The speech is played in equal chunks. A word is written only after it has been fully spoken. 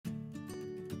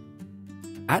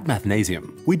At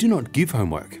Mathnasium, we do not give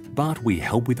homework, but we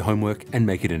help with homework and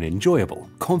make it an enjoyable,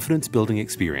 confidence-building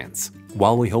experience.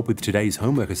 While we help with today's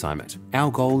homework assignment,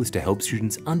 our goal is to help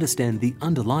students understand the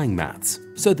underlying maths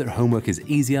so that homework is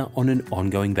easier on an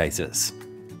ongoing basis.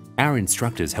 Our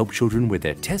instructors help children with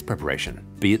their test preparation,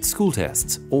 be it school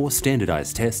tests or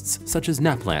standardized tests such as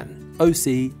NAPLAN,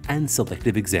 OC, and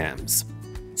selective exams.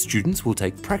 Students will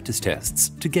take practice tests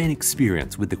to gain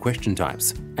experience with the question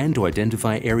types and to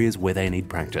identify areas where they need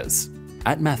practice.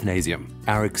 At Mathnasium,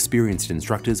 our experienced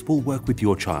instructors will work with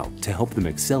your child to help them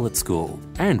excel at school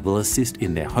and will assist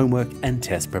in their homework and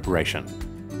test preparation.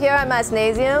 Here at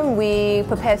Mathnasium, we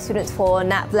prepare students for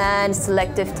NAPLAN,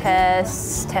 selective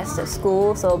tests, tests at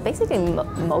school, so basically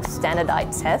most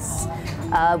standardized tests.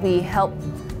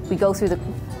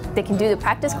 They can do the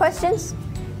practice questions,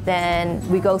 then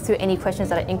we go through any questions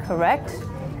that are incorrect.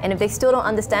 And if they still don't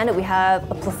understand it, we have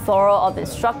a plethora of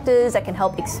instructors that can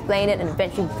help explain it and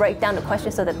eventually break down the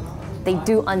question so that they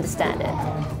do understand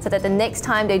it. So that the next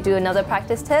time they do another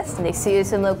practice test and they see a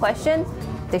similar question,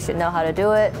 they should know how to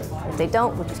do it. If they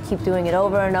don't, we'll just keep doing it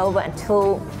over and over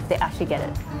until they actually get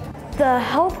it. The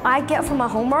help I get from my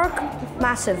homework,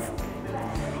 massive.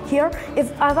 Here,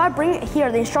 if I bring it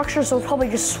here, the instructors will probably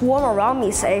just swarm around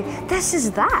me, say, this is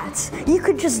that. You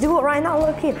could just do it right now,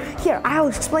 look here. Here, I'll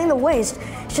explain the ways.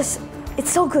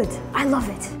 It's so good. I love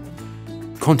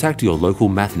it. Contact your local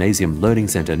Mathnasium Learning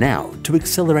Centre now to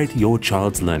accelerate your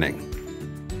child's learning.